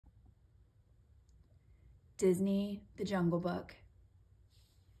Disney, The Jungle Book.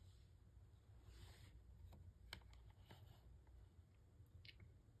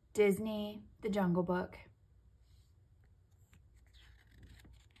 Disney, The Jungle Book.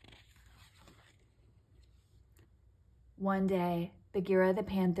 One day, Bagheera the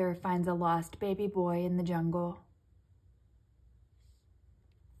panther finds a lost baby boy in the jungle.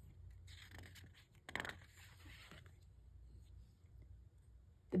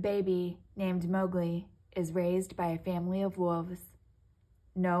 The baby, named Mowgli, is raised by a family of wolves.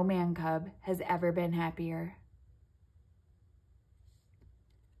 No man cub has ever been happier.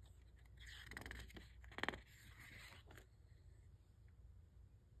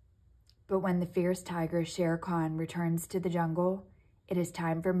 But when the fierce tiger Shere Khan returns to the jungle, it is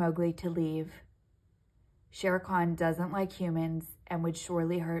time for Mowgli to leave. Shere Khan doesn't like humans and would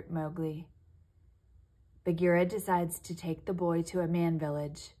surely hurt Mowgli. Bagheera decides to take the boy to a man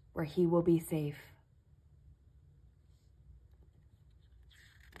village where he will be safe.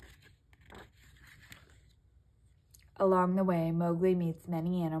 Along the way, Mowgli meets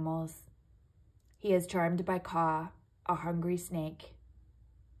many animals. He is charmed by Kaa, a hungry snake.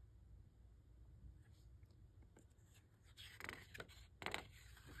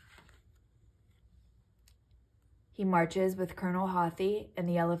 He marches with Colonel Hathi and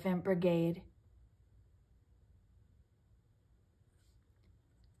the Elephant Brigade.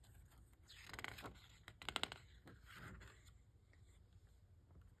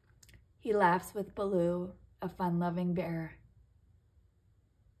 He laughs with Baloo, a fun-loving bear.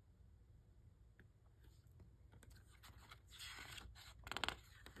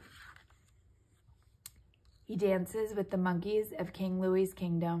 He dances with the monkeys of King Louie's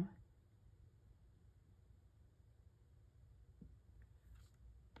kingdom.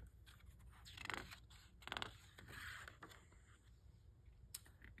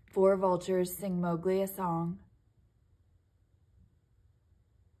 Four vultures sing Mowgli a song.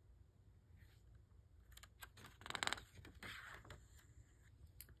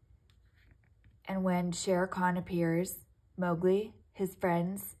 And when Shere Khan appears, Mowgli, his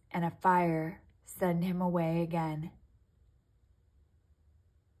friends, and a fire send him away again.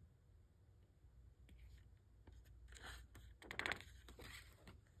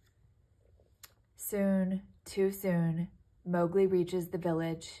 Soon, too soon, Mowgli reaches the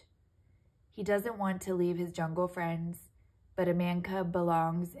village. He doesn't want to leave his jungle friends, but a man cub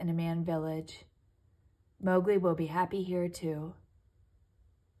belongs in a man village. Mowgli will be happy here too.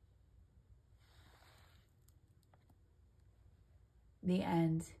 The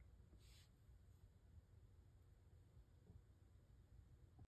end.